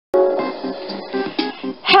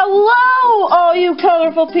Hello, all you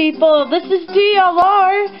colorful people. This is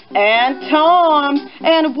DLR and Tom,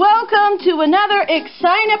 and welcome to another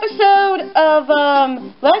exciting episode of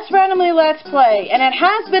Let's Randomly Let's Play. And it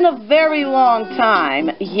has been a very long time,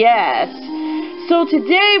 yes. So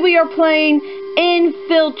today we are playing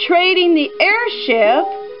Infiltrating the Airship,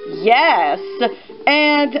 yes.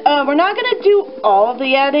 And we're not going to do all of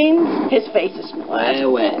the editing. His face is flat.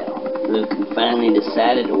 Well, look who finally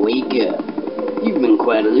decided to wake up. You've been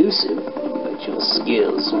quite elusive, but your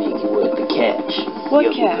skills make you worth the catch. What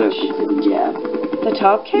You'll catch? be perfect for the job. The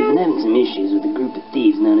Top Cat? We've been having some issues with a group of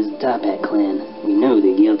thieves known as the Top Hat Clan. We know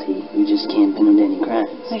they're guilty, we just can't pin them to any crimes.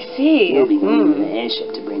 I see. We'll be going to the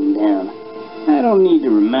airship to bring them down. I don't need to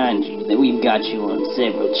remind you that we've got you on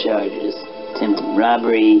several charges. Attempted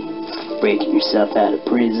robbery, breaking yourself out of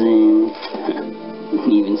prison,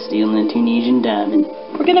 even stealing a Tunisian diamond.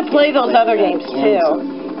 We're gonna play those other games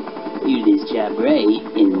too. You do this job right,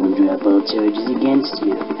 and we'll drop all charges against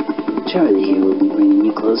you. Charlie here will be bringing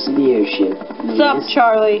you close to the airship. What's up,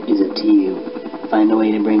 Charlie? It's up to you. Find a way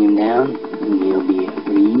to bring him down, and you'll be a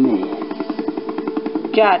free man.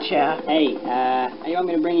 Gotcha. Hey, how you want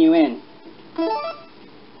me to bring you in?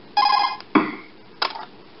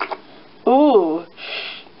 Ooh.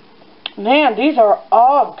 Man, these are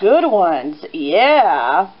all good ones.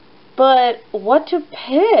 Yeah. But what to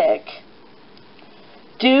pick?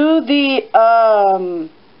 Do the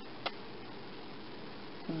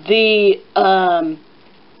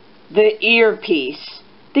earpiece.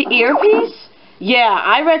 The earpiece? Yeah,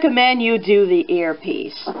 I recommend you do the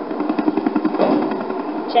earpiece.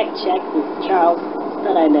 Check. This is Charles.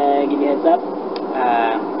 Thought I'd give you a heads up.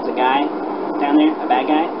 There's a guy down there, a bad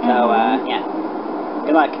guy. So, yeah.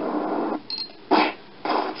 Good luck.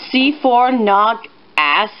 C4 knock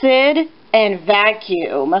acid and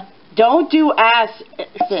vacuum. Don't do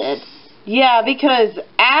acid. Yeah, because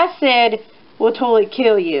acid will totally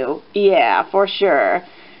kill you. Yeah, for sure.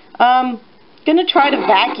 Gonna try to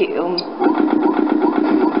vacuum.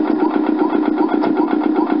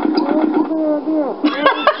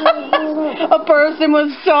 A person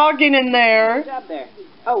was talking in there. Good job there.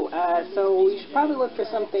 Oh, so we should probably look for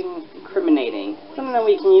something incriminating. Something that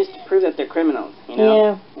we can use to prove that they're criminals, you know?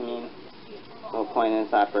 Yeah. I mean, no point in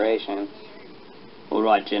this operation. All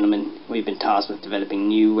right, gentlemen. We've been tasked with developing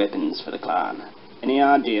new weapons for the clan. Any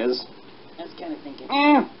ideas? I was kind of thinking.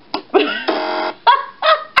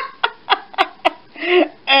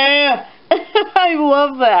 I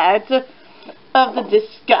love that. Of the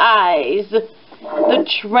disguise. The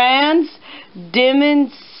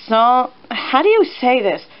how do you say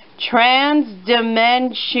this?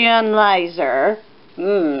 Transdimensionalizer.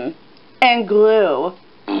 And glue.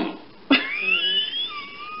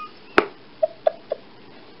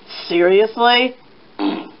 Seriously?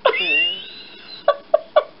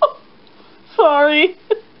 Sorry.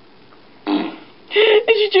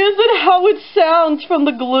 It's just how it sounds from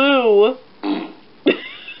the glue.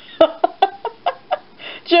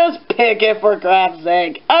 Just pick it for crap's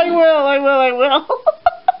sake. I will.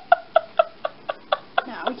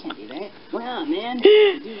 No, we can't do that. Well, man,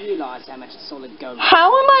 you do realize how much solid gold... How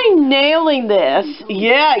am I nailing this?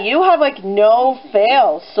 Yeah, you have like no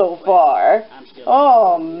fails so far.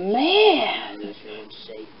 Oh, man.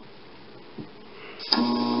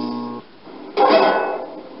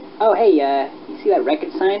 Oh, hey, you see that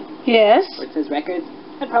record sign? Yes? Where it says records?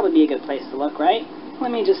 That'd probably be a good place to look, right?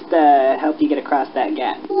 Let me just, help you get across that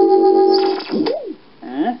gap.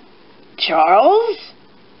 Huh? Charles?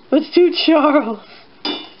 Let's do Charles.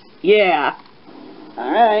 Yeah.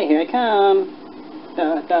 Alright, here I come.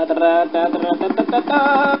 Da, da, da, da, da, da, da, da, da,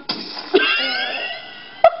 da.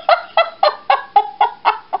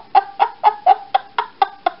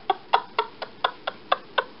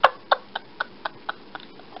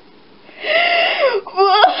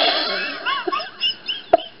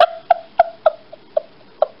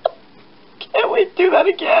 Can't wait to do that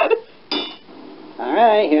again.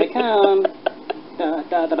 Alright, here I come. Da,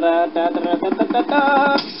 da, da, da, da, da, da, da,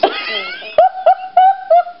 da.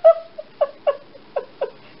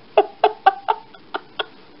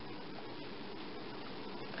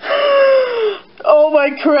 Oh my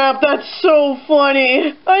crap, that's so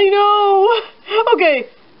funny. I know. Okay.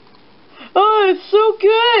 Oh, it's so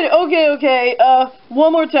good. Okay.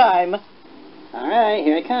 One more time. Alright,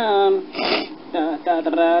 here I come. Da, da, da,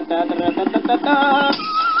 da, da, da, da, da, da, da.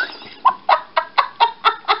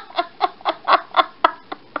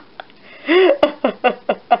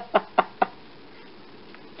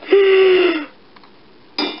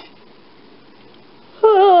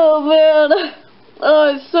 Oh, man.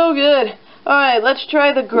 Oh, it's so good. Alright, let's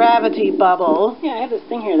try the gravity bubble. Yeah, I have this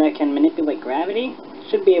thing here that can manipulate gravity.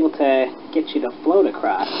 should be able to get you to float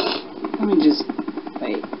across. Let me just...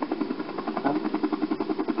 wait. Up,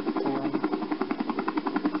 down.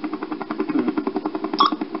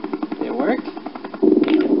 Did it work?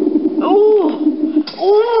 Ooh!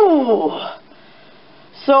 Ooh!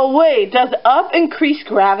 So wait, does up increase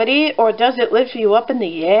gravity, or does it lift you up in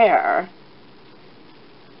the air?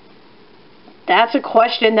 That's a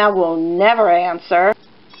question that we'll never answer.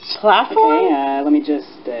 Platform? Okay, let me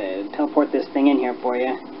just teleport this thing in here for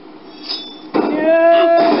you.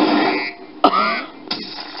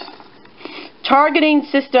 Targeting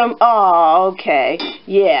system. Oh, okay.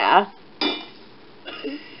 Yeah.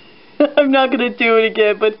 I'm not gonna do it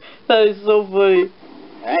again, but that is so funny.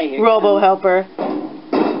 Alright, here Robo helper.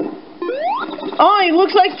 Oh, he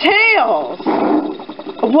looks like Tails.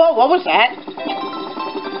 Whoa, what was that?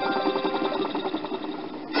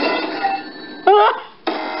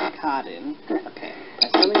 Caught him. Okay.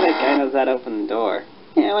 Assuming that guy knows how to open the door.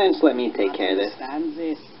 Yeah, why don't you let me take care of this?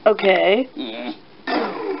 Okay. Yeah.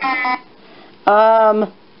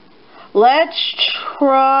 Let's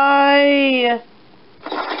try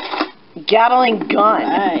Gatling gun.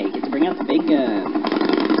 Alright, get to bring out the big gun.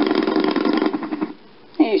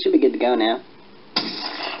 Hey, you should be good to go now.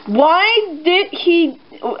 Why did he...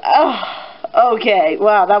 okay,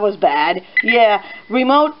 wow, that was bad. Yeah,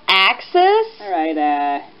 remote access? Alright,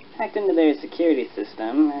 hacked into their security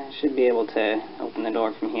system. Should be able to open the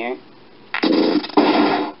door from here.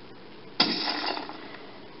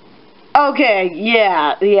 Okay,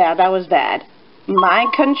 yeah, that was bad.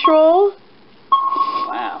 Mind control?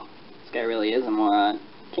 Wow, this guy really is a moron.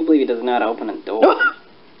 Can't believe he doesn't know how to open a door.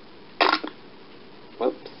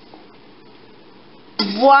 Whoops.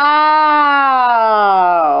 Wow.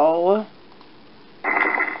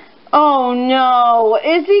 Oh no,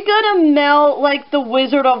 is he gonna melt like the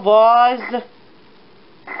Wizard of Oz?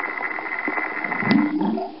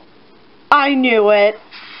 I knew it.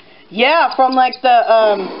 Yeah, from like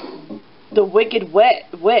the Wicked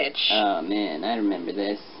Witch. Oh man, I remember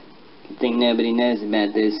this. Good thing nobody knows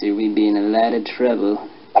about this or we'd be in a lot of trouble.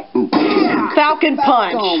 Falcon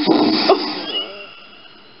Punch.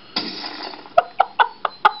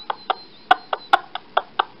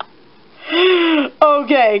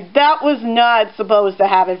 Okay, that was not supposed to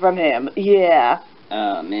happen from him. Yeah.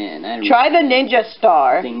 Oh man, I remember. Try the Ninja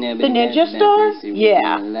Star. The Ninja Star?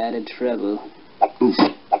 Yeah. In a lot of trouble.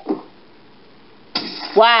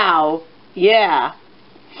 Wow. Yeah.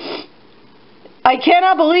 I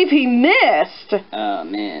cannot believe he missed. Oh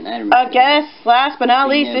man, I remember. I guess last but not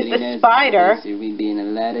least is the spider. We'd be in a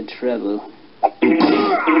lot of trouble.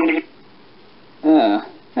 Oh,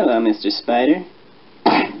 hello, Mr. Spider.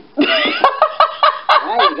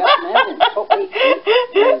 Ah, you got some evidence. Oh, wait.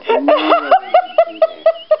 There's no evidence there.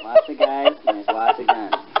 Lots of guys and there's lots of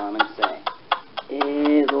guns. That's all I'm going to say.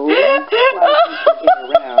 It looks like you can get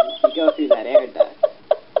around if you go through that air duct.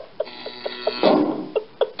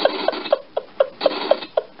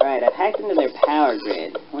 Alright, I've hacked into their power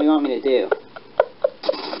grid. What do you want me to do?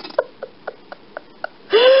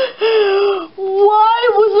 Why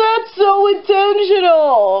was that so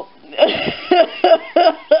intentional?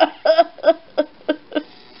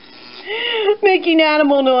 Making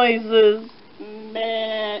animal noises.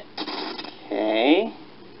 Okay.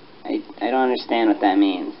 I don't understand what that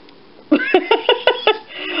means.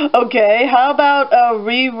 Okay, how about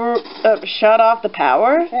shut off the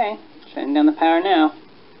power? Okay, shutting down the power now.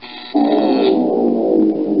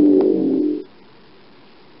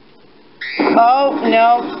 Oh,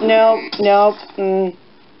 no.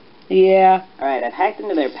 Yeah. Alright, I've hacked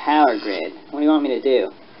into their power grid. What do you want me to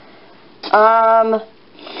do?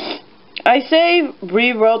 I say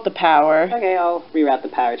rewrote the power. Okay, I'll reroute the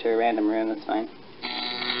power to a random room, that's fine.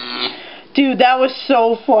 Dude, that was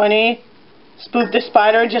so funny. Spook the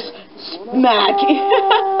spider, just smack.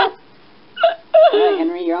 Alright,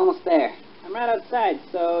 Henry, you're almost there. I'm right outside,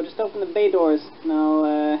 so just open the bay doors and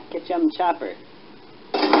I'll get you on the chopper.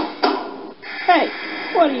 Hey,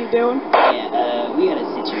 what are you doing? Yeah, we got a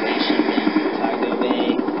situation down in the cargo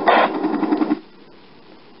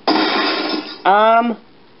bay.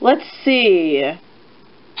 Let's see.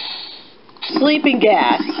 Sleeping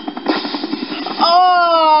gas. Oh!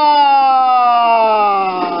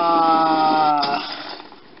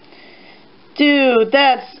 Dude,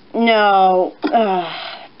 no.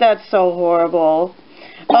 That's so horrible.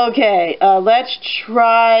 Okay, let's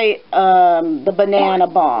try, the banana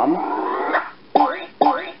bomb.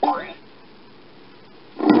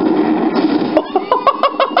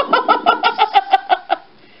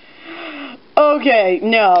 Okay,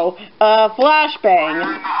 no. Flashbang.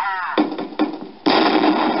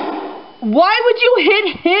 Why would you hit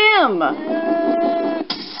him?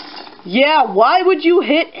 Yeah, why would you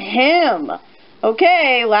hit him?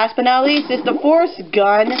 Okay, last but not least is the force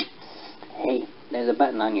gun. Hey, there's a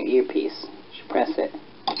button on your earpiece. You should press it.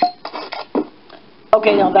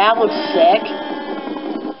 Okay, now that looks sick.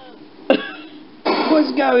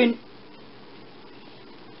 What's going?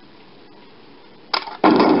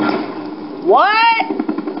 What?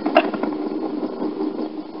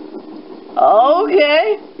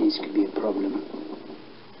 Okay. This could be a problem.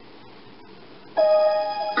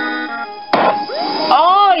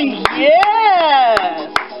 Oh, yes!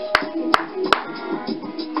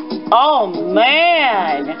 Oh,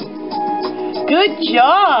 man! Good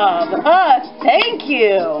job! Thank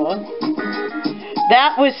you!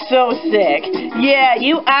 That was so sick. Yeah,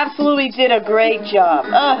 you absolutely did a great job.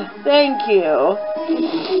 Thank you.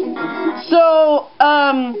 So,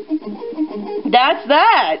 that's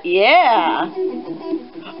that. Yeah.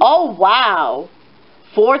 Oh, wow.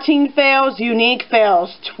 14 fails, unique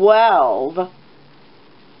fails, 12.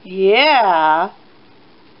 Yeah.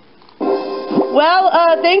 Well,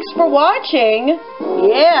 thanks for watching.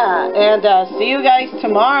 Yeah, and see you guys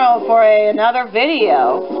tomorrow for another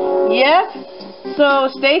video. Yes? So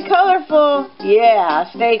stay colorful. Yeah,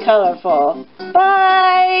 stay colorful.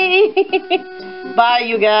 Bye. Bye,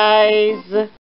 you guys.